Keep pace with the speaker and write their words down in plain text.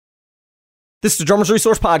This is the Drummers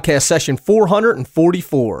Resource Podcast, session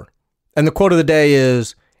 444. And the quote of the day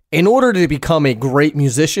is, in order to become a great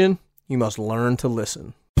musician, you must learn to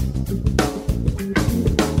listen. You're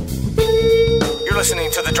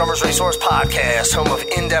listening to the Drummers Resource Podcast, home of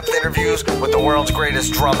in-depth interviews with the world's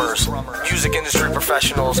greatest drummers, music industry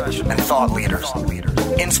professionals, and thought leaders.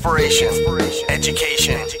 Inspiration,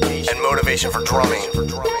 education, and motivation for drumming,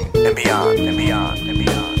 and beyond, and beyond, and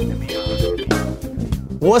beyond.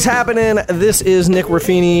 What's happening? This is Nick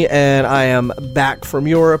Ruffini, and I am back from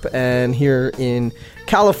Europe and here in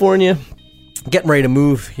California. Getting ready to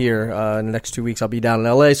move here in the next 2 weeks. I'll be down in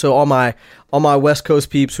LA. So all my West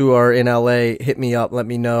Coast peeps who are in LA, hit me up. Let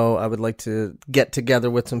me know. I would like to get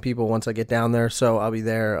together with some people once I get down there. So I'll be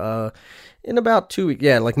there in about 2 weeks.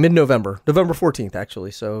 Yeah, like mid-November, November 14th,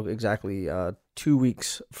 actually. So exactly 2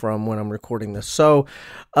 weeks from when I'm recording this. So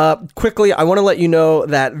quickly, I want to let you know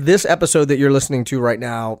that this episode that you're listening to right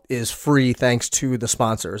now is free thanks to the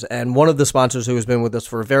sponsors. And one of the sponsors who has been with us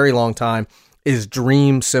for a very long time is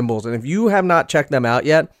Dream Cymbals. And if you have not checked them out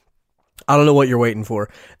yet, I don't know what you're waiting for.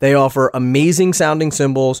 They offer amazing sounding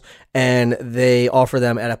cymbals, and they offer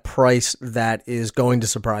them at a price that is going to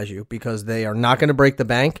surprise you because they are not going to break the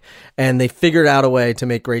bank, and they figured out a way to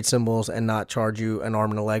make great cymbals and not charge you an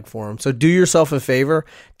arm and a leg for them. So do yourself a favor,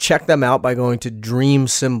 check them out by going to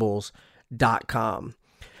dreamcymbals.com.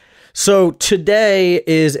 So today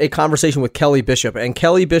is a conversation with Kelly Bishop, and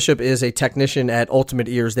Kelly Bishop is a technician at Ultimate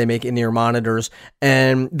Ears. They make in-ear monitors,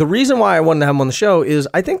 and the reason why I wanted to have him on the show is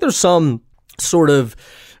I think there's some sort of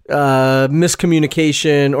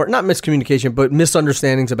miscommunication, or not miscommunication, but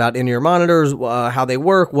misunderstandings about in-ear monitors, how they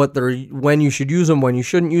work, when you should use them, when you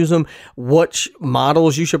shouldn't use them, what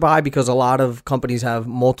models you should buy, because a lot of companies have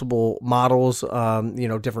multiple models,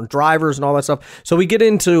 different drivers and all that stuff. So we get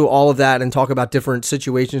into all of that and talk about different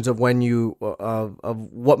situations of when of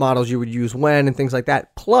what models you would use when and things like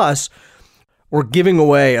that. Plus, we're giving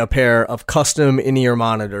away a pair of custom in-ear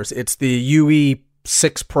monitors. It's the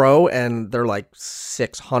UE6 Pro, and they're like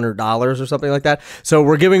 $600 or something like that. So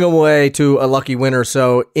we're giving away to a lucky winner.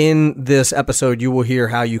 So in this episode, you will hear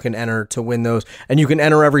how you can enter to win those, and you can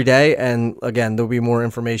enter every day. And again, there'll be more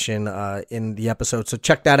information in the episode. So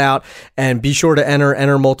check that out, and be sure to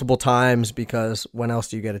enter multiple times, because when else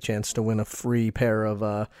do you get a chance to win a free pair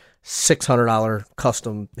of $600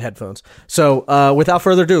 custom headphones? So without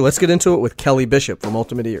further ado, let's get into it with Kelly Bishop from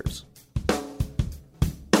Ultimate Ears.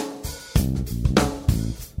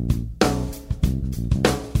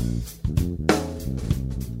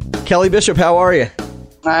 Kelly Bishop, how are you?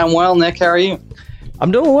 I'm well, Nick. How are you? I'm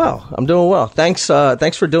doing well. Thanks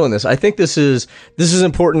for doing this. I think this is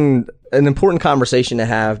important, an important conversation to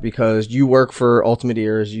have, because you work for Ultimate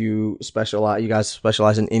Ears. You guys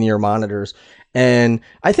specialize in in-ear monitors, and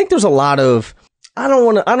I think there's a lot of, I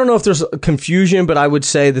don't know if there's confusion, but I would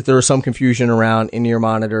say that there is some confusion around in-ear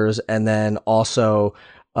monitors, and then also,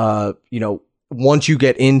 once you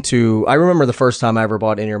get into, I remember the first time I ever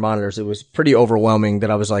bought in-ear monitors, it was pretty overwhelming that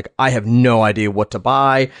I was like, I have no idea what to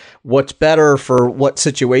buy, what's better for what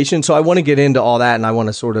situation. So I want to get into all that, and I want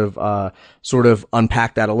to sort of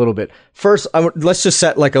unpack that a little bit. First, let's just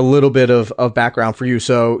set like a little bit of background for you.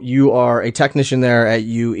 So you are a technician there at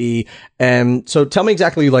UE. And so tell me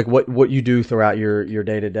exactly like what you do throughout your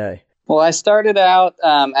day to day. Well, I started out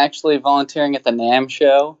actually volunteering at the NAMM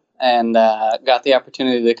show, and got the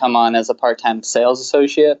opportunity to come on as a part-time sales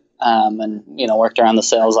associate, and worked around the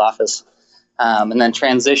sales office, and then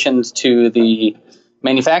transitioned to the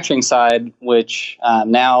manufacturing side, which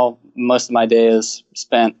now most of my day is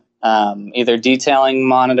spent either detailing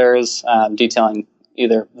monitors, detailing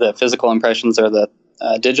either the physical impressions or the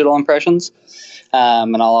digital impressions,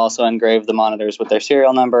 and I'll also engrave the monitors with their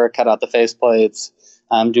serial number, cut out the faceplates,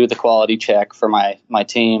 do the quality check for my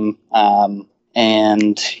team,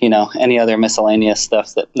 and any other miscellaneous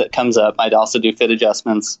stuff that comes up. I'd also do fit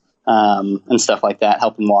adjustments and stuff like that,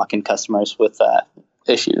 helping walk-in customers with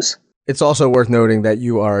issues. It's also worth noting that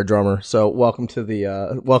you are a drummer, so welcome to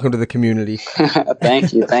the community.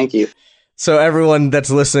 Thank you. So everyone that's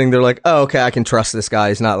listening, they're like, "Oh, okay, I can trust this guy.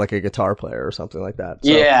 He's not like a guitar player or something like that."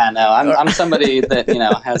 So. Yeah, no, I'm somebody that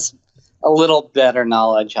has a little better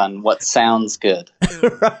knowledge on what sounds good.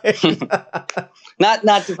 Right.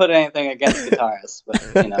 Not to put anything against guitarists, but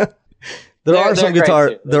there are some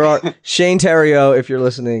guitar. There are Shane Terrio, if you're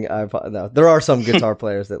listening. No, there are some guitar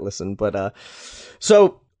players that listen, but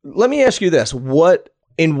so let me ask you this: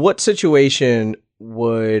 in what situation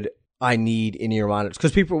would I need in-ear monitors?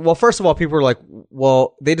 Because first of all, people are like,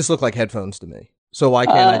 well, they just look like headphones to me. So why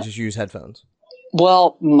can't I just use headphones?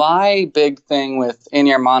 Well, my big thing with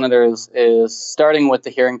in-ear monitors is starting with the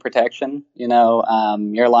hearing protection.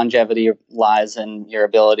 Your longevity lies in your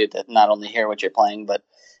ability to not only hear what you're playing, but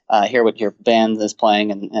hear what your band is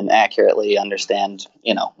playing and accurately understand,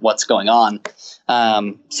 what's going on.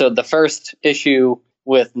 So the first issue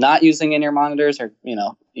with not using in-ear monitors are,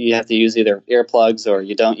 you have to use either earplugs or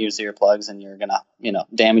you don't use earplugs and you're going to,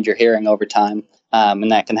 damage your hearing over time.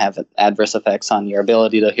 And that can have adverse effects on your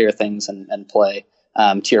ability to hear things and play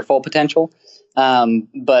to your full potential.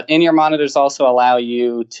 But in-ear monitors also allow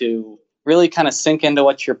you to really kind of sink into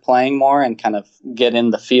what you're playing more and kind of get in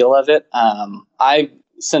the feel of it.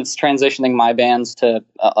 Since transitioning my bands to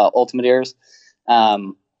Ultimate Ears,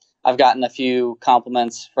 I've gotten a few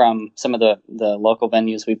compliments from some of the local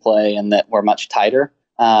venues we play and that we're much tighter.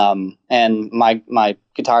 And my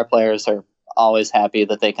guitar players are always happy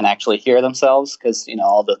that they can actually hear themselves because,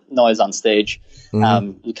 all the noise on stage,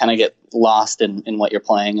 you kind of get lost in what you're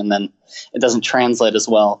playing and then it doesn't translate as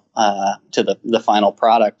well to the final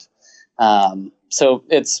product. So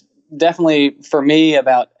it's definitely for me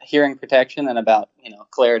about hearing protection and about,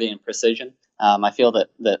 clarity and precision. I feel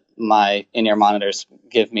that my in-ear monitors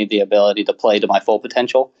give me the ability to play to my full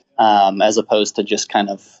potential, as opposed to just kind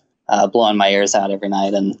of blowing my ears out every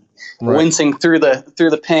night and wincing through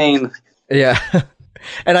the pain. Yeah.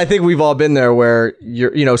 And I think we've all been there where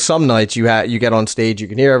some nights you get on stage, you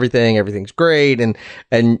can hear everything's great and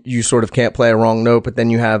you sort of can't play a wrong note, but then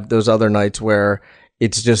you have those other nights where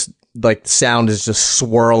it's just like the sound is just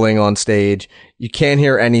swirling on stage. You can't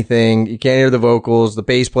hear anything. You can't hear the vocals. The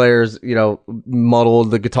bass player's,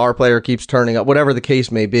 muddled. The guitar player keeps turning up, whatever the case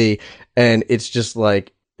may be. And it's just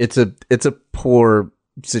like, it's a poor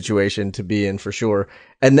situation to be in for sure.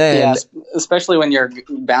 And then, especially when you're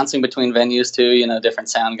bouncing between venues too, different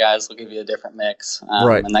sound guys will give you a different mix.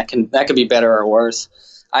 Right. And that could be better or worse.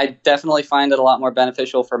 I definitely find it a lot more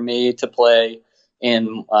beneficial for me to play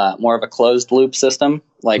in more of a closed loop system.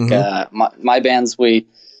 Like my bands, we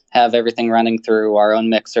have everything running through our own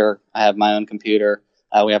mixer. I have my own computer.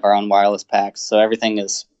 We have our own wireless packs. So everything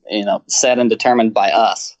is, set and determined by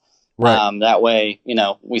us. Right. That way,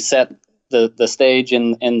 we set the stage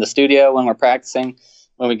in the studio when we're practicing.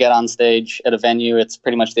 When we get on stage at a venue, it's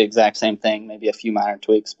pretty much the exact same thing, maybe a few minor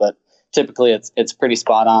tweaks, but typically it's pretty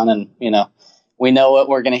spot on and, we know what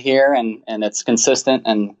we're going to hear and it's consistent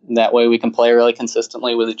and that way we can play really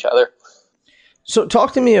consistently with each other. So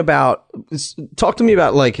talk to me about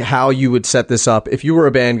like how you would set this up if you were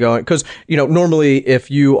a band going, because, normally if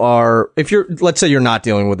you're, let's say you're not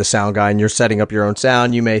dealing with a sound guy and you're setting up your own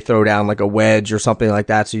sound, you may throw down like a wedge or something like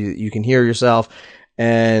that so you can hear yourself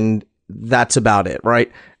and that's about it,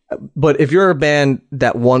 right? But if you're a band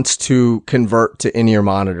that wants to convert to in-ear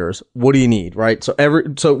monitors, what do you need, right?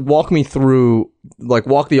 So walk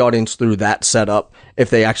the audience through that setup if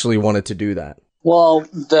they actually wanted to do that. Well,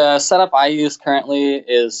 the setup I use currently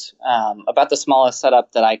is about the smallest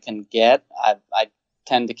setup that I can get. I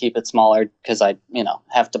tend to keep it smaller because I,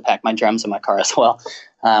 have to pack my drums in my car as well.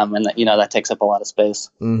 And that takes up a lot of space.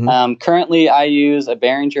 Mm-hmm. Currently, I use a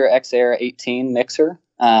Behringer XAir 18 mixer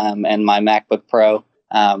and my MacBook Pro.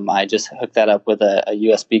 I just hooked that up with a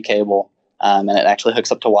USB cable, and it actually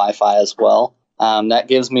hooks up to Wi-Fi as well. That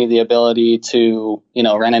gives me the ability to,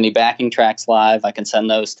 run any backing tracks live. I can send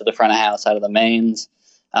those to the front of house out of the mains.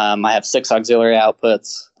 I have 6 auxiliary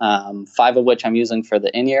outputs, 5 of which I'm using for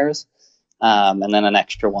the in-ears, and then an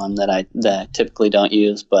extra one that I typically don't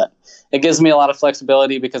use. But it gives me a lot of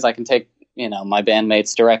flexibility because I can take, my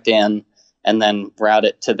bandmates direct in and then route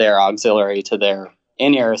it to their auxiliary, to their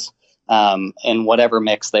in-ears. In whatever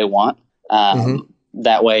mix they want.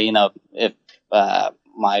 That way, if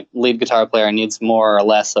my lead guitar player needs more or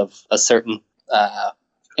less of a certain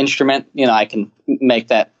instrument, I can make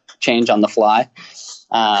that change on the fly.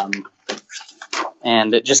 And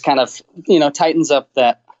it just kind of, tightens up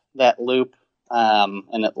that loop,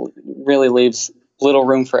 and it really leaves little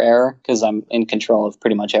room for error because I'm in control of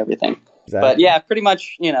pretty much everything. Exactly. But yeah, pretty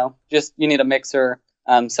much, just you need a mixer.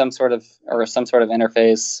 Some sort of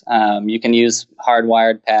interface. You can use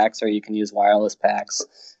hardwired packs or you can use wireless packs,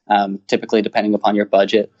 typically depending upon your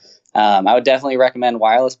budget. I would definitely recommend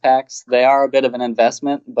wireless packs. They are a bit of an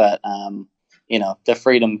investment, but the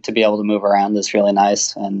freedom to be able to move around is really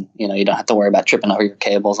nice, and you don't have to worry about tripping over your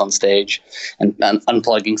cables on stage and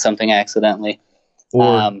unplugging something accidentally.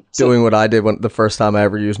 Or doing what I did the first time I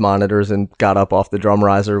ever used monitors and got up off the drum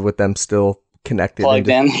riser with them still connected, plugged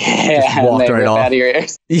in, just walked right off. Out of your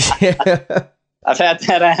ears. Yeah, I've had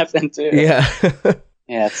that happen too. Yeah,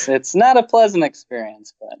 yeah, it's not a pleasant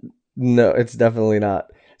experience, but no, it's definitely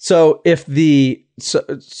not. So if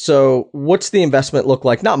so what's the investment look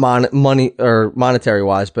like? Not money or monetary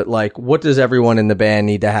wise, but like what does everyone in the band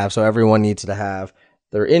need to have? So everyone needs to have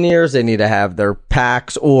their in-ears, they need to have their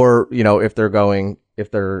packs, or, you know, if they're going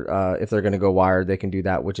to go wired, they can do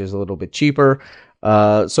that, which is a little bit cheaper.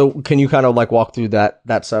 So can you kind of like walk through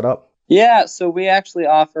that setup? Yeah, so we actually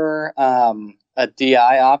offer a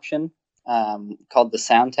DI option called the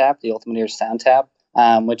SoundTap, the Ultimate Ears SoundTap,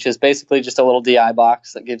 which is basically just a little DI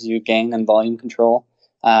box that gives you gain and volume control.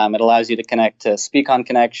 It allows you to connect to speak-on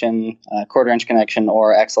connection, quarter-inch connection,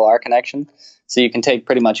 or XLR connection. So you can take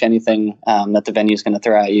pretty much anything that the venue is going to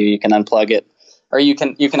throw at you. You can unplug it, or you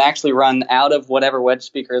can actually run out of whatever wedge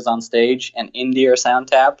speaker is on stage and into your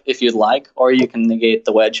SoundTap if you'd like, or you can negate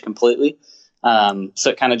the wedge completely.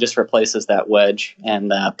 So it kind of just replaces that wedge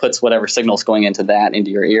and puts whatever signal's going into that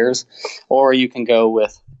into your ears. Or you can go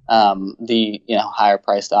with the higher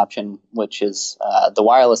priced option, which is the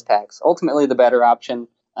wireless packs. Ultimately, the better option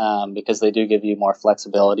because they do give you more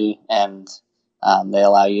flexibility and they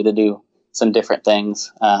allow you to do some different things.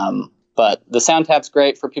 But the SoundTap's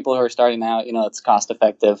great for people who are starting out. You know, it's cost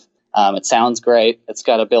effective. It sounds great. It's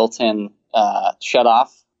got a built-in shut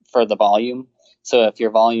off for the volume. So if your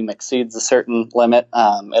volume exceeds a certain limit,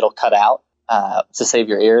 it'll cut out to save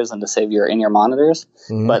your ears and to save your in-ear monitors.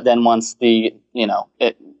 Mm-hmm. But then once the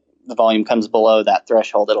volume comes below that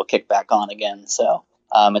threshold, it'll kick back on again. So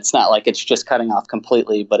it's not like it's just cutting off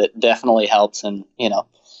completely, but it definitely helps in,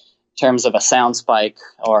 terms of a sound spike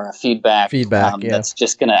or a feedback that's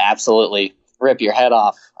just going to absolutely rip your head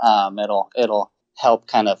off. It'll help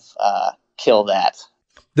kind of kill that.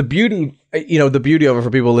 The beauty of it for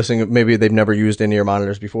people listening, maybe they've never used in-ear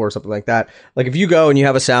monitors before or something like that. Like if you go and you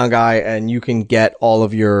have a sound guy and you can get all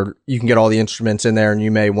the instruments in there, and you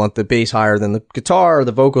may want the bass higher than the guitar or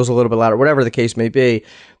the vocals a little bit louder, whatever the case may be.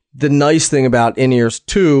 The nice thing about in-ears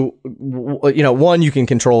too, one, you can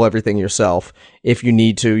control everything yourself. If you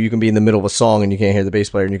need to, you can be in the middle of a song and you can't hear the bass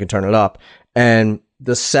player and you can turn it up. And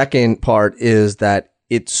the second part is that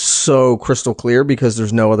it's so crystal clear because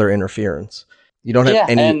there's no other interference. You don't have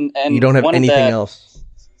you don't have anything else.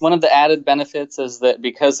 One of the added benefits is that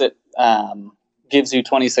because it gives you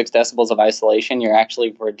 26 decibels of isolation, you're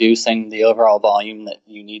actually reducing the overall volume that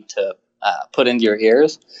you need to put into your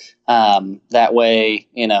ears. That way,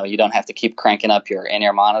 you don't have to keep cranking up your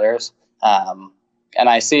in-ear monitors. And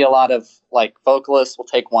I see a lot of vocalists will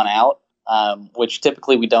take one out, which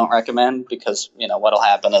typically we don't recommend because, what'll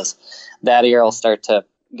happen is that ear will start to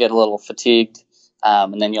get a little fatigued.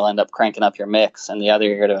 And then you'll end up cranking up your mix and the other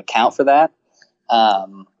ear to account for that.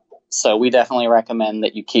 So we definitely recommend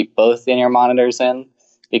that you keep both in-ear monitors in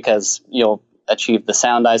because you'll achieve the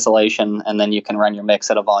sound isolation and then you can run your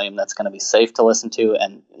mix at a volume that's going to be safe to listen to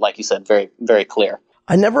and, like you said, very, very clear.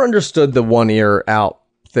 I never understood the one ear out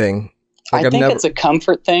thing. I think it's a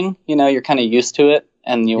comfort thing. You're kind of used to it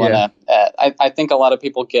and you want to... I think a lot of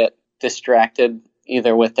people get distracted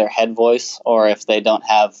either with their head voice or if they don't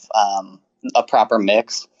have... a proper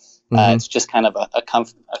mix. It's just kind of a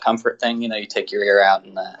comfort thing. You take your ear out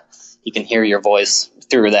and you can hear your voice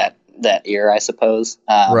through that ear, I suppose.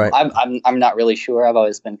 Right. I'm not really sure. I've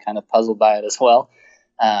always been kind of puzzled by it as well.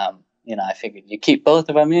 I figured you keep both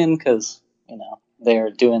of them in because, they're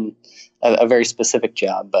doing a very specific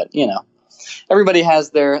job. But, everybody has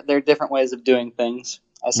their different ways of doing things,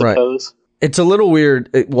 I suppose. Right. It's a little weird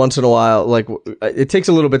once in a while. Like it takes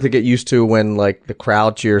a little bit to get used to when the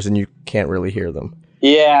crowd cheers and you can't really hear them.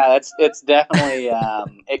 Yeah, it's definitely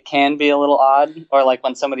it can be a little odd, or like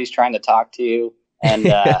when somebody's trying to talk to you and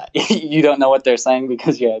you don't know what they're saying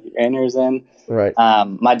because you have your in-ears in. Right.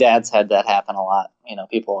 My dad's had that happen a lot.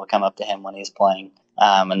 People will come up to him when he's playing,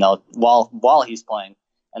 and they'll while he's playing,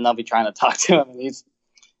 and they'll be trying to talk to him, and he's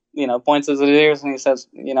points at his ears and he says,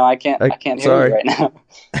 I can't hear you right now.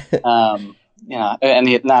 And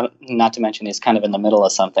he, not to mention he's kind of in the middle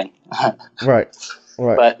of something. Right.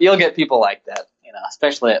 But you'll get people like that,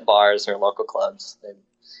 especially at bars or local clubs.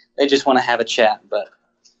 They just want to have a chat, but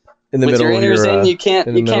in the with middle your ears in, you can't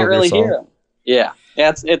really hear him. Yeah.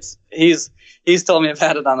 He's told me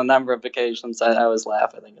about it on a number of occasions. I always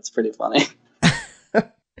laugh. I think it's pretty funny.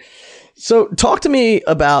 So talk to me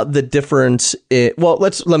about the difference.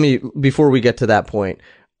 Before we get to that point,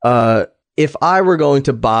 if I were going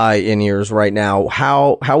to buy in-ears right now,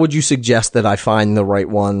 how would you suggest that I find the right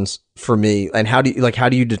ones for me? And how do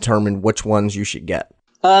you determine which ones you should get?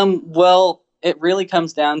 Well, it really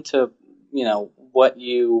comes down to, what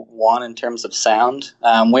you want in terms of sound.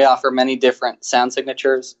 We offer many different sound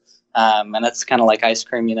signatures. And it's kind of like ice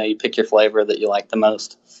cream, you pick your flavor that you like the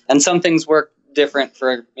most. And some things work different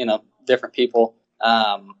for, different people.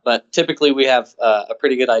 But typically we have a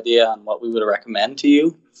pretty good idea on what we would recommend to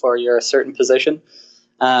you for your certain position.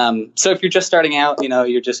 So if you're just starting out,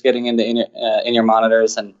 you're just getting into in your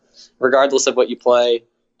monitors, and regardless of what you play,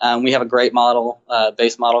 we have a great model,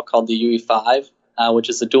 base model called the UE5, which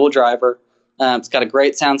is a dual driver. It's got a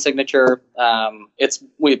great sound signature.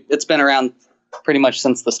 It's been around pretty much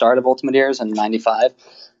since the start of Ultimate Ears in '95.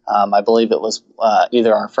 I believe it was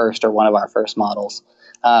either our first or one of our first models.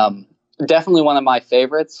 Definitely one of my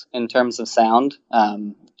favorites in terms of sound,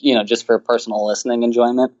 just for personal listening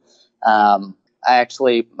enjoyment. I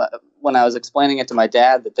actually, when I was explaining it to my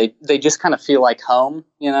dad, that they just kind of feel like home,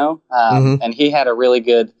 and he had a really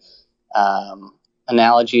good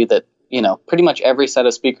analogy that, pretty much every set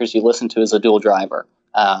of speakers you listen to is a dual driver.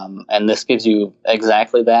 And this gives you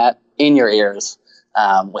exactly that in your ears,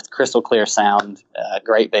 with crystal clear sound,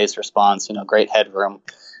 great bass response, great headroom.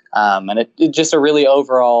 And it just a really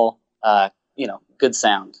overall, good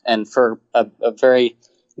sound. And for a very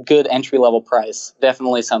good entry-level price,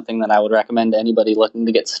 definitely something that I would recommend to anybody looking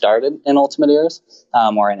to get started in Ultimate Ears,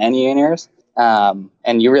 or in any in-ears.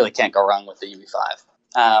 And you really can't go wrong with the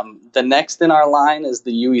UE5. The next in our line is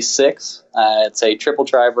the UE6. It's a triple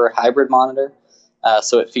driver hybrid monitor.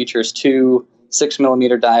 So it features two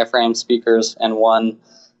 6mm diaphragm speakers and one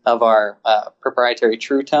of our proprietary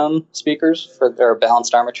True Tone speakers for their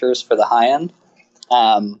balanced armatures for the high end.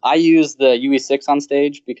 I use the UE6 on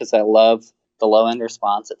stage because I love the low end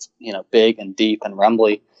response. It's big and deep and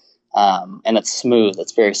rumbly, and it's smooth.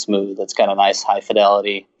 It's very smooth. It's got a nice high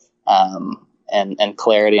fidelity and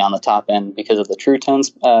clarity on the top end because of the True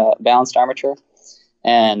Tone's balanced armature.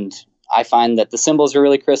 And I find that the cymbals are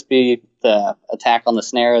really crispy. The attack on the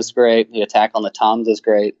snare is great. The attack on the toms is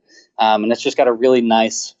great. And it's just got a really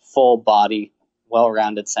nice, full body,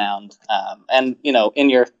 well-rounded sound. And,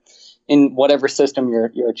 in whatever system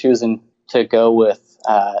you're choosing to go with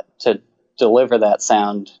to deliver that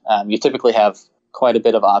sound, you typically have quite a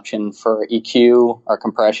bit of option for EQ or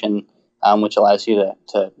compression, which allows you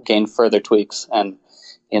to gain further tweaks and,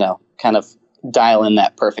 kind of dial in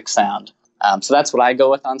that perfect sound. So that's what I go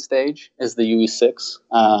with on stage is the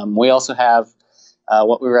UE6. We also have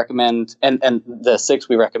what we recommend, and the 6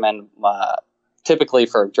 we recommend typically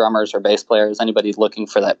for drummers or bass players, anybody looking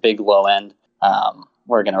for that big low end,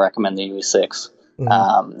 we're going to recommend the UE6.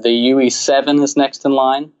 The UE7 is next in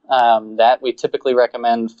line. That we typically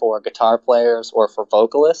recommend for guitar players or for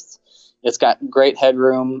vocalists. It's got great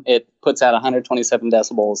headroom. It puts out 127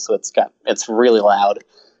 decibels, so it's really loud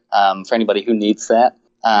for anybody who needs that.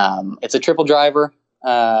 It's a triple driver.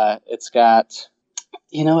 It's got,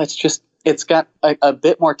 it's got a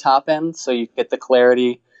bit more top end, so you get the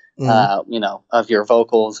clarity, of your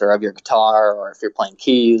vocals or of your guitar, or if you're playing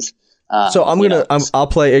keys. So I'll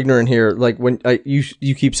play ignorant here. Like when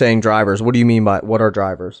you keep saying drivers, what do you mean by what are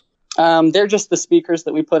drivers? They're just the speakers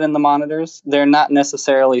that we put in the monitors. They're not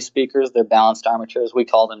necessarily speakers. They're balanced armatures. We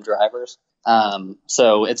call them drivers.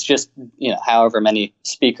 So it's just, however many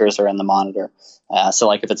speakers are in the monitor. So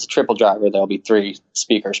like if it's a triple driver, there'll be 3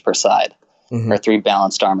 speakers per side, or 3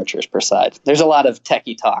 balanced armatures per side. There's a lot of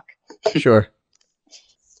techie talk. Sure.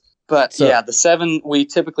 But the 7 we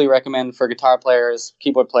typically recommend for guitar players,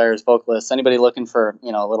 keyboard players, vocalists, anybody looking for,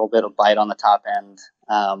 a little bit of bite on the top end,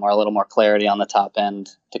 or a little more clarity on the top end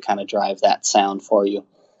to kind of drive that sound for you.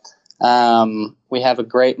 We have a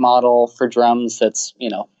great model for drums that's,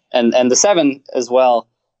 and the 7 as well,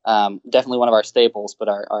 definitely one of our staples, but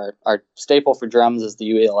our staple for drums is the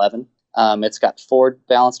UE11. It's got 4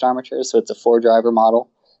 balanced armatures, so it's a 4 driver model.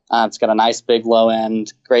 It's got a nice big low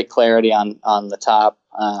end, great clarity on the top.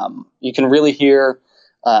 You can really hear,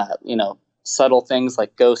 subtle things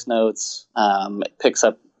like ghost notes. It picks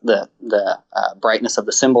up the brightness of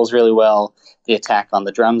the cymbals really well, the attack on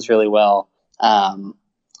the drums really well. And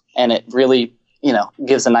it really,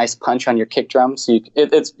 gives a nice punch on your kick drum. So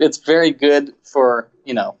it's very good for,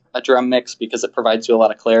 a drum mix because it provides you a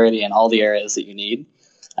lot of clarity in all the areas that you need.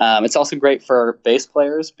 It's also great for bass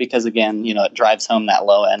players because, again, it drives home that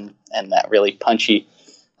low end and that really punchy,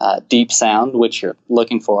 deep sound, which you're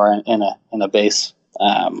looking for in a bass,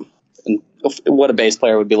 what a bass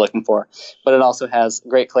player would be looking for. But it also has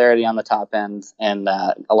great clarity on the top end and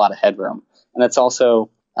a lot of headroom. And it's also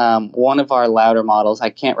one of our louder models. I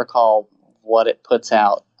can't recall what it puts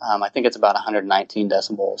out. I think it's about 119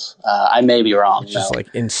 decibels. I may be wrong. It's just like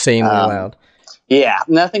insanely loud. Yeah,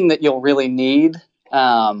 nothing that you'll really need,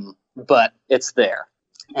 but it's there.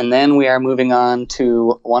 And then we are moving on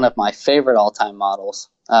to one of my favorite all-time models,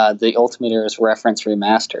 the Ultimate Ears Reference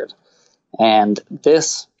Remastered. And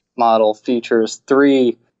this model features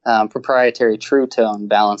 3 proprietary True Tone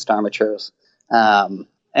balanced armatures. And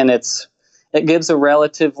it's it gives a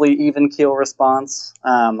relatively even keel response.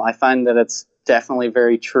 I find that it's definitely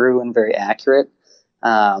very true and very accurate.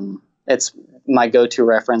 It's my go-to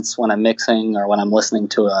reference when I'm mixing or when I'm listening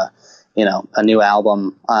to a new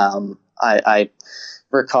album. I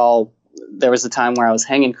recall there was a time where I was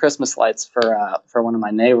hanging Christmas lights for one of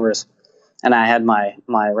my neighbors, and I had my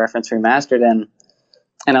reference remastered in,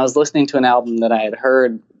 and I was listening to an album that I had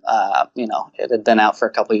heard. It had been out for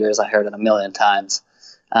a couple of years. I heard it a million times.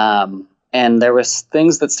 And there was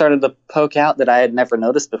things that started to poke out that I had never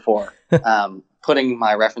noticed before, putting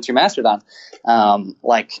my reference remastered on.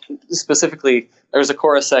 Like specifically, there was a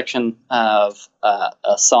chorus section of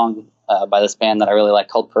a song by this band that I really like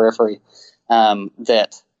called Periphery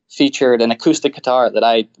that featured an acoustic guitar that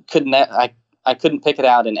I couldn't pick it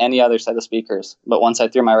out in any other set of speakers. But once I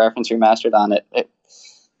threw my reference remastered on it,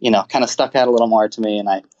 kind of stuck out a little more to me, and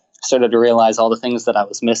I started to realize all the things that I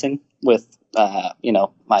was missing with,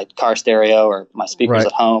 my car stereo or my speakers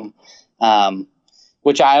at home,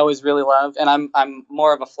 which I always really loved. And I'm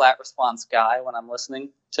more of a flat response guy when I'm listening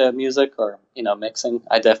to music or, mixing.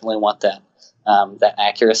 I definitely want that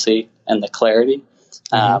accuracy and the clarity.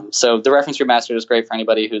 So the reference remaster is great for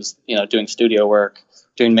anybody who's, doing studio work,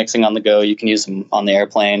 doing mixing on the go. You can use them on the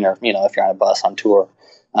airplane or, if you're on a bus on tour.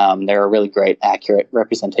 They're a really great, accurate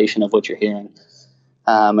representation of what you're hearing.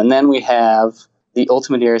 And then we have the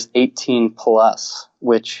Ultimate Ears 18 Plus,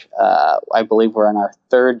 which I believe we're in our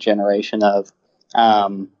third generation of,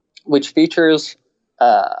 which features,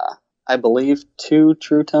 I believe, 2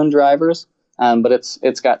 True Tone drivers, but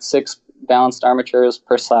it's got 6 balanced armatures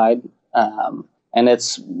per side, and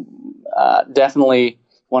it's definitely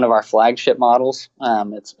one of our flagship models.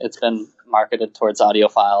 It's been marketed towards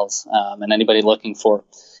audiophiles and anybody looking for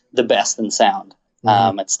the best in sound.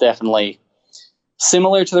 It's definitely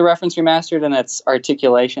similar to the reference remastered in its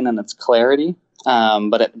articulation and its clarity,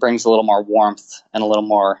 but it brings a little more warmth and a little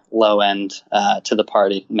more low end to the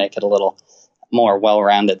party, make it a little more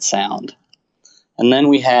well-rounded sound. And then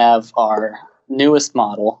we have our newest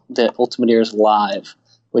model, the Ultimate Ears Live,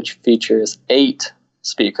 which features 8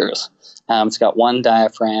 speakers. It's got 1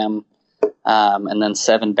 diaphragm and then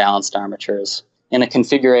 7 balanced armatures in a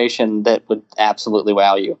configuration that would absolutely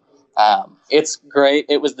wow you. It's great.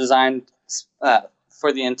 It was designed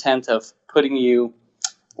for the intent of putting you,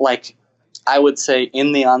 like, I would say,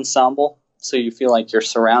 in the ensemble, so you feel like you're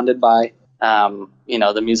surrounded by,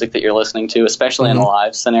 the music that you're listening to, especially in a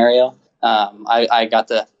live scenario. I got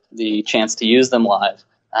the chance to use them live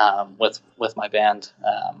with my band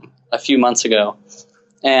a few months ago,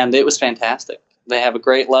 and it was fantastic. They have a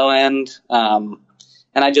great low end, and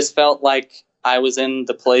I just felt like I was in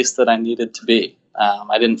the place that I needed to be.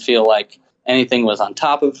 I didn't feel like anything was on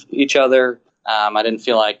top of each other. I didn't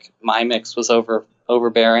feel like my mix was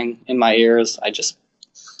overbearing in my ears.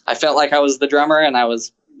 I felt like I was the drummer, and I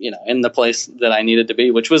was, in the place that I needed to be,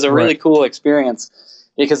 which was a really cool experience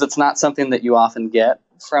because it's not something that you often get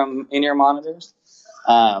from in-ear monitors.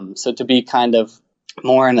 So to be kind of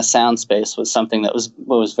more in a sound space was something that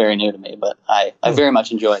was very new to me, but I very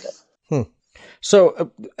much enjoyed it.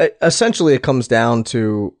 So essentially it comes down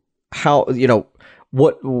to how,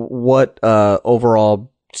 what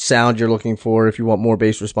overall sound you're looking for, if you want more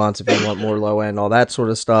bass response, if you want more low end, all that sort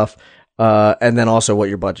of stuff. And then also what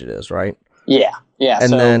your budget is, right? Yeah.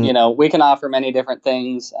 And so, then, we can offer many different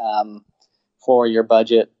things for your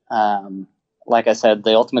budget. Like I said,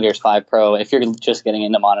 the Ultimate Ears 5 Pro, if you're just getting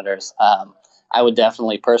into monitors, I would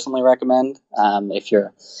definitely personally recommend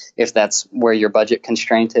if that's where your budget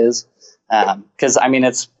constraint is. Because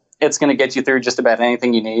it's going to get you through just about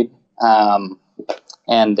anything you need.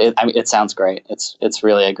 And it sounds great. It's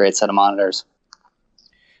really a great set of monitors.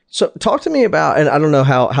 So talk to me about, and I don't know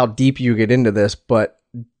how deep you get into this, but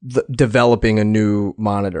developing a new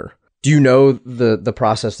monitor. Do you know the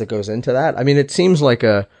process that goes into that? I mean, it seems like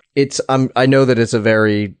I know that it's a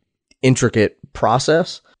very intricate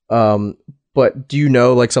process. But do you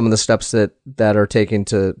know like some of the steps that are taken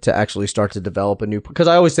to actually start to develop a new, because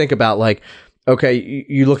I always think about like, okay,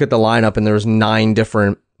 you look at the lineup and there's 9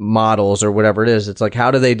 different models or whatever it is. It's like,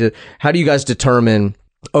 how do you guys determine,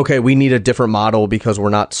 okay, we need a different model because we're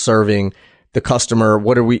not serving the customer?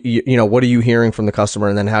 What are what are you hearing from the customer?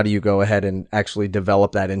 And then how do you go ahead and actually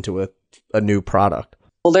develop that into a new product?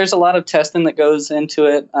 Well, there's a lot of testing that goes into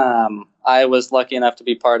it. I was lucky enough to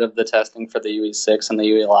be part of the testing for the UE6 and the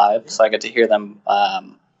UE Live, so I got to hear them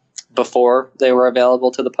before they were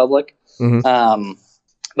available to the public. Mm-hmm.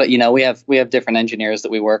 But we have different engineers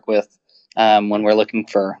that we work with when we're looking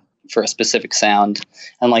for a specific sound,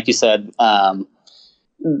 and like you said,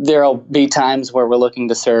 there'll be times where we're looking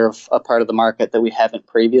to serve a part of the market that we haven't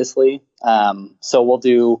previously. So we'll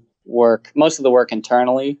do most of the work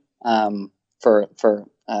internally, for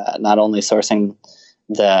not only sourcing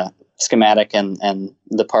the schematic and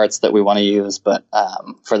the parts that we want to use, but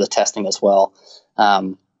for the testing as well.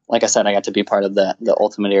 Like I said, I got to be part of the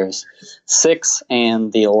Ultimate Ears 6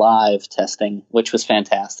 and the live testing, which was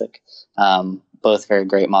fantastic. Both very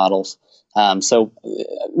great models. So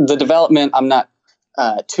the development, I'm not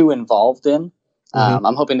too involved in.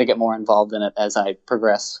 I'm hoping to get more involved in it as I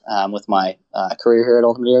progress with my career here at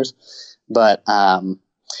Ultimate Ears. But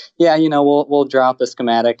yeah, we'll drop a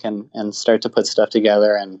schematic and start to put stuff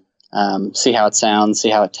together and see how it sounds, see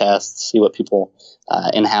how it tests, see what people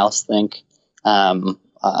in-house think.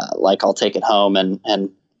 Like I'll take it home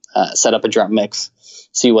and set up a drum mix,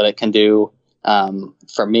 see what it can do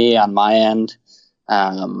for me on my end.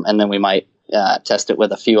 And then we might test it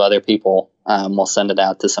with a few other people. We'll send it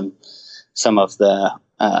out to some of the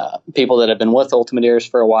people that have been with Ultimate Ears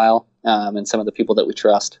for a while, and some of the people that we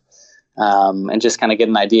trust, and just kind of get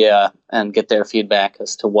an idea and get their feedback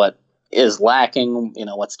as to what is lacking,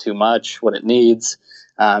 what's too much, what it needs,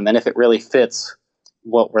 and if it really fits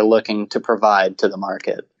what we're looking to provide to the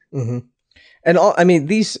market. Mm-hmm. And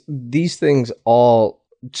these things all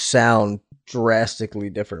sound drastically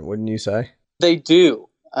different, wouldn't you say? They do.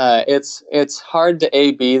 It's hard to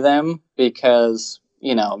A/B them because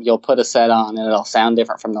you'll put a set on and it'll sound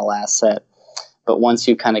different from the last set. But once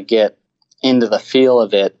you kind of get into the feel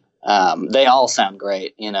of it, they all sound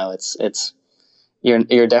great. You're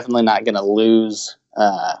definitely not going to lose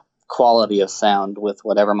quality of sound with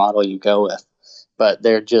whatever model you go with. But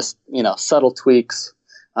they're just subtle tweaks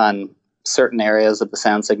on certain areas of the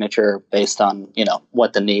sound signature based on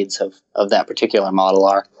what the needs of that particular model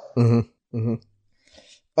are. Mm-hmm. Mm-hmm.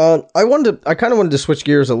 I kind of wanted to switch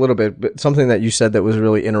gears a little bit, but something that you said that was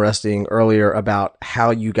really interesting earlier about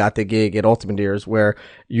how you got the gig at Ultimate Ears, where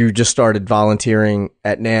you just started volunteering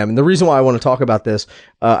at NAMM. And the reason why I want to talk about this,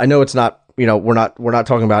 I know it's not, we're not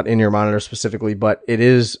talking about in-ear monitor specifically, but it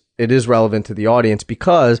is relevant to the audience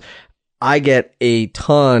because I get a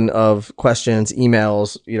ton of questions,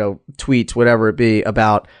 emails, tweets, whatever it be,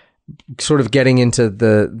 about sort of getting into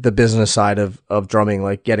the business side of drumming,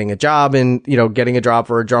 like getting a job and, getting a job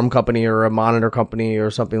for a drum company or a monitor company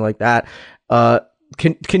or something like that.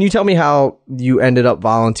 Can you tell me how you ended up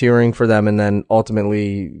volunteering for them and then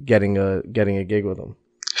ultimately getting a gig with them?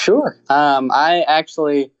 Sure. I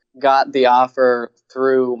actually got the offer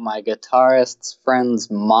through my guitarist's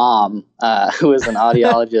friend's mom, who is an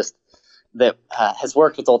audiologist that has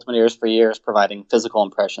worked with Ultimate Ears for years, providing physical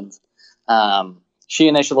impressions. She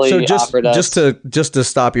initially offered us. Just to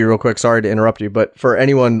stop you real quick. Sorry to interrupt you, but for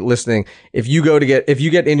anyone listening, if you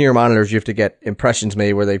get in-ear monitors, you have to get impressions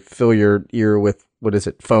made where they fill your ear with, what is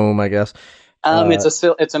it, foam, I guess. It's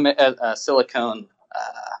a silicone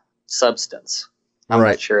substance. I'm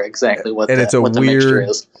not sure exactly what it's a what the mixture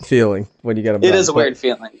is. Feeling when you get them. It is a weird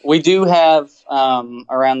feeling. We do have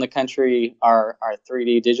around the country our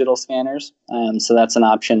 3D digital scanners, so that's an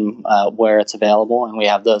option where it's available, and we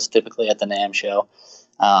have those typically at the NAMM show.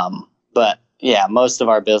 But yeah, most of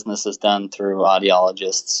our business is done through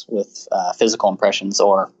audiologists with physical impressions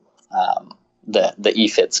or the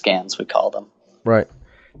EFIT scans, we call them. Right.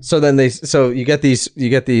 So then you get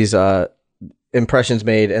these impressions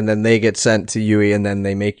made, and then they get sent to UE, and then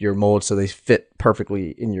they make your mold so they fit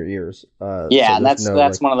perfectly in your ears. And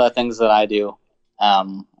that's one of the things that I do.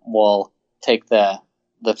 We'll take the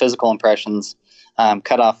physical impressions,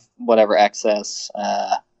 cut off whatever excess,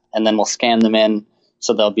 and then we'll scan them in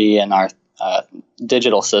so they'll be in our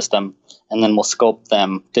digital system, and then we'll sculpt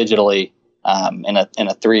them digitally in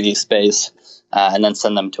a 3D space, and then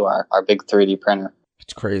send them to our big 3D printer.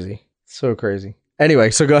 It's crazy, so crazy.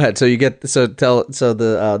 Anyway, so go ahead. So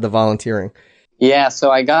the volunteering. Yeah,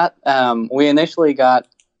 so I got we initially got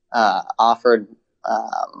offered,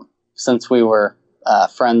 since we were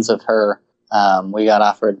friends of her, we got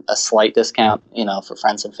offered a slight discount, for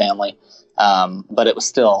friends and family. But it was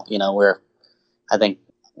still, I think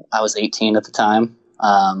I was 18 at the time,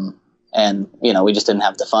 and we just didn't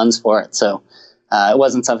have the funds for it, so it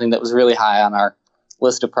wasn't something that was really high on our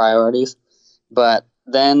list of priorities. But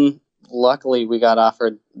then, luckily, we got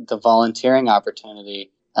offered the volunteering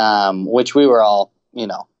opportunity, which we were all,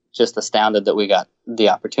 just astounded that we got the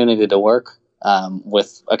opportunity to work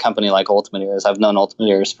with a company like Ultimate Ears. I've known Ultimate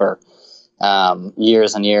Ears for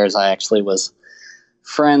years and years. I actually was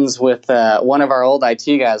friends with one of our old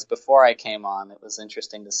IT guys before I came on. It was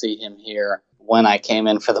interesting to see him here when I came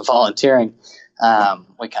in for the volunteering.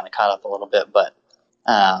 We kind of caught up a little bit, but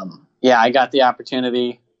I got the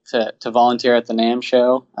opportunity to volunteer at the NAMM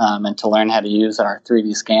show and to learn how to use our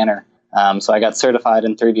 3D scanner. So I got certified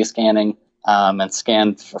in 3D scanning and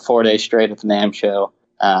scanned for 4 days straight at the NAMM show.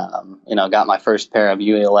 Got my first pair of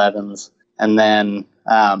UE11s. And then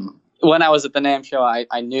when I was at the NAMM show,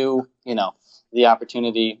 I knew, the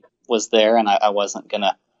opportunity was there, and I wasn't going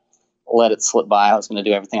to let it slip by. I was going to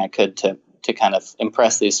do everything I could to kind of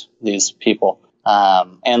impress these people.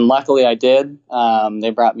 And luckily I did. They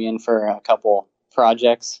brought me in for a couple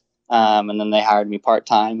projects, and then they hired me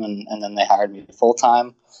part-time, and then they hired me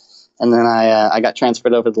full-time. And then I got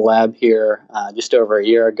transferred over to the lab here just over a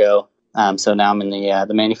year ago. So now I'm in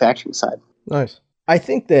the manufacturing side. Nice. I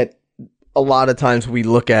think that a lot of times we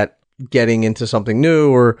look at getting into something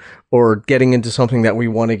new or getting into something that we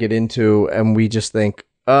want to get into, and we just think,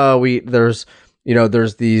 there's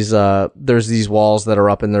these walls that are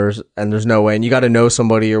up, and there's no way, and you got to know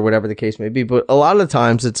somebody or whatever the case may be. But a lot of the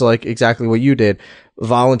times it's like exactly what you did,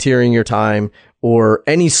 volunteering your time or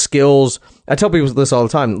any skills. I tell people this all the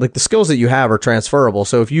time, like the skills that you have are transferable.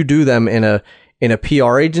 So if you do them in a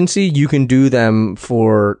PR agency, you can do them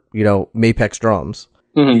for, Mapex drums.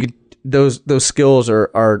 Mm-hmm. Those skills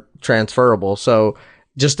are transferable. So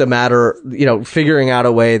just a matter, figuring out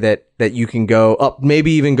a way that you can go up,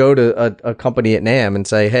 maybe even go to a company at NAMM and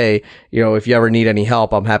say, hey, if you ever need any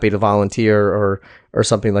help, I'm happy to volunteer or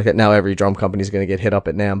something like that. Now every drum company is going to get hit up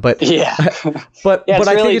at NAMM, but yeah, but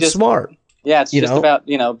I think it's smart. Yeah, it's just about,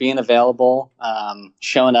 being available.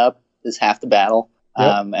 Showing up is half the battle.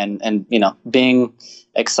 Yep. And being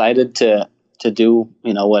excited to do,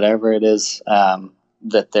 whatever it is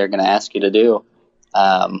that they're going to ask you to do.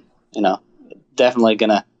 Definitely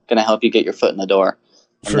gonna help you get your foot in the door.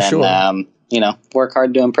 And For sure. Work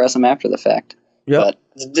hard to impress them after the fact. Yep. But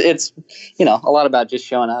it's, a lot about just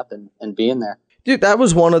showing up and being there. Dude, that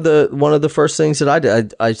was one of the first things that I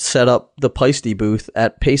did. I set up the Peisty booth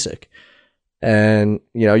at PASIC. And,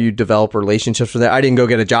 you develop relationships with that. I didn't go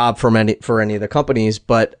get a job for any of the companies,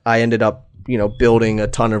 but I ended up, building a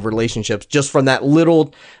ton of relationships just from that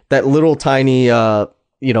little tiny,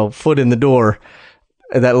 foot in the door,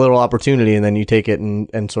 that little opportunity. And then you take it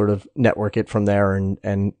and sort of network it from there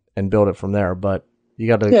and build it from there. But you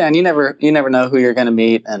got to, and you never know who you're going to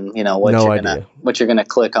meet and, what you're going to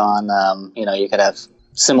click on. You could have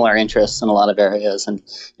similar interests in a lot of areas and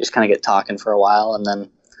just kind of get talking for a while. And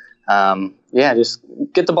then, just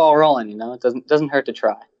get the ball rolling, it doesn't hurt to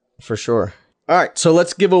try. For sure. All right. So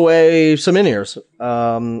let's give away some in-ears.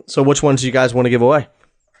 So which ones do you guys want to give away?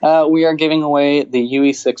 We are giving away the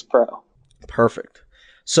UE6 Pro. Perfect.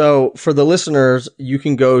 So for the listeners, you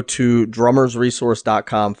can go to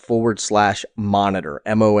drummersresource.com/monitor,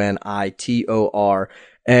 MONITOR.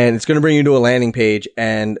 And it's going to bring you to a landing page,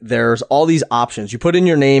 and there's all these options. You put in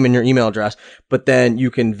your name and your email address, but then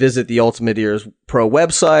you can visit the Ultimate Ears Pro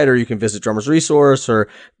website, or you can visit Drummers Resource, or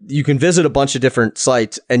you can visit a bunch of different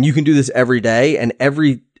sites, and you can do this every day. And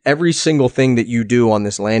every single thing that you do on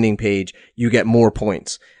this landing page, you get more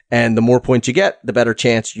points. And the more points you get, the better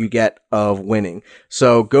chance you get of winning.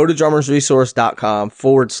 So go to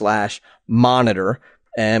drummersresource.com/monitor,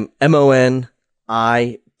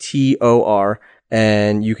 MONITOR.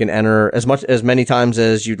 And you can enter as many times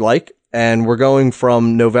as you'd like. And we're going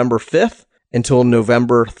from November 5th until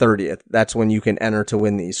November 30th. That's when you can enter to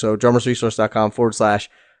win these. So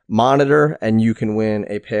drummersresource.com/monitor, and you can win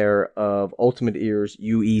a pair of Ultimate Ears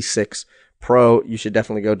UE6 Pro. You should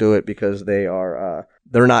definitely go do it because they're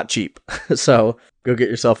not cheap. So go get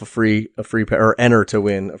yourself a free pair, or enter to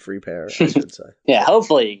win a free pair, I should say. Yeah,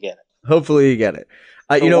 hopefully you get it. Hopefully you get it.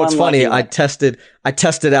 It's funny. I tested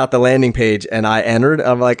out the landing page and I entered.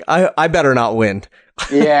 I'm like, I better not win.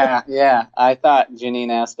 Yeah. I thought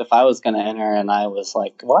Janine asked if I was going to enter, and I was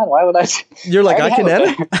like, what? Why would I? You're like, I can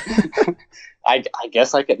enter? I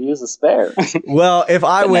guess I could use a spare. Well, if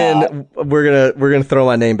I win, we're gonna throw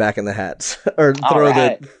my name back in the hat, or throw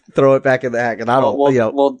it back in the hat. And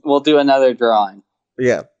we'll do another drawing.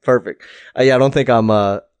 Yeah, perfect. I don't think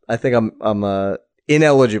I think I'm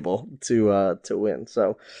ineligible to win.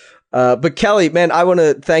 So, but Kelly, man, I want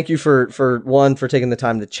to thank you for one, for taking the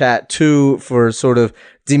time to chat, two, for sort of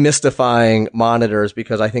demystifying monitors,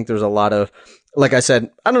 because I think there's a lot of, like I said,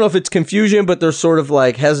 I don't know if it's confusion, but there's sort of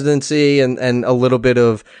like hesitancy and a little bit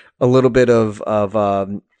of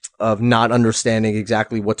not understanding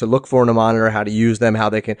exactly what to look for in a monitor, how to use them, how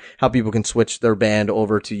people can switch their band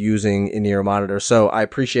over to using in-ear monitors. So I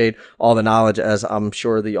appreciate all the knowledge, as I'm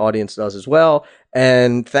sure the audience does as well.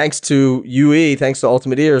 And thanks to thanks to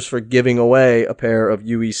Ultimate Ears for giving away a pair of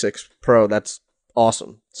UE6 Pro. That's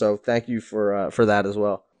awesome. So thank you for that as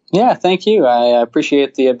well. Yeah, thank you. I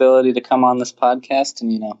appreciate the ability to come on this podcast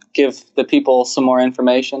and, give the people some more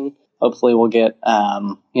information. Hopefully we'll get,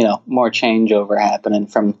 more changeover happening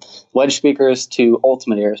from wedge speakers to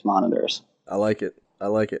Ultimate Ears monitors. I like it. I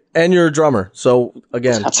like it. And you're a drummer. So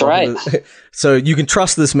again, that's right. So you can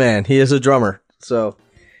trust this man. He is a drummer. So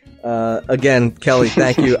again, Kelly,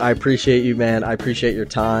 thank you. I appreciate you, man. I appreciate your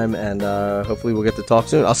time, and hopefully we'll get to talk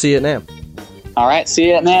soon. I'll see you at NAMM. All right. See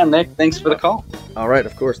you at NAMM, Nick. Thanks for the call. All right.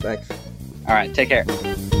 Of course. Thanks. All right. Take care.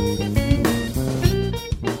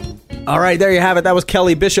 All right, there you have it. That was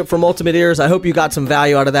Kelly Bishop from Ultimate Ears. I hope you got some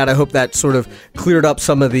value out of that. I hope that sort of cleared up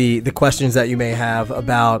some of the questions that you may have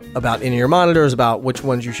about in-ear monitors, about which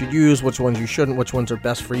ones you should use, which ones you shouldn't, which ones are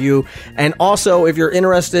best for you. And also, if you're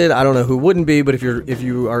interested, I don't know who wouldn't be, but if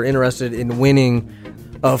you are interested in winning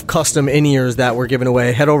of custom in-ears that we're giving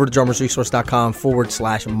away, head over to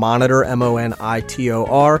drummersresource.com/monitor,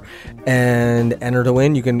 MONITOR, and enter to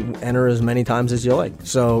win. You can enter as many times as you like.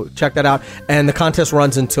 So check that out. And the contest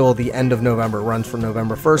runs until the end of November. It runs from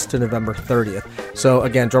November 1st to November 30th. So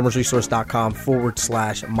again,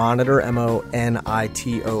 drummersresource.com/monitor,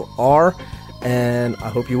 MONITOR. And I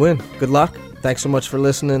hope you win. Good luck. Thanks so much for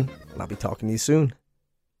listening. And I'll be talking to you soon.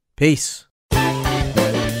 Peace.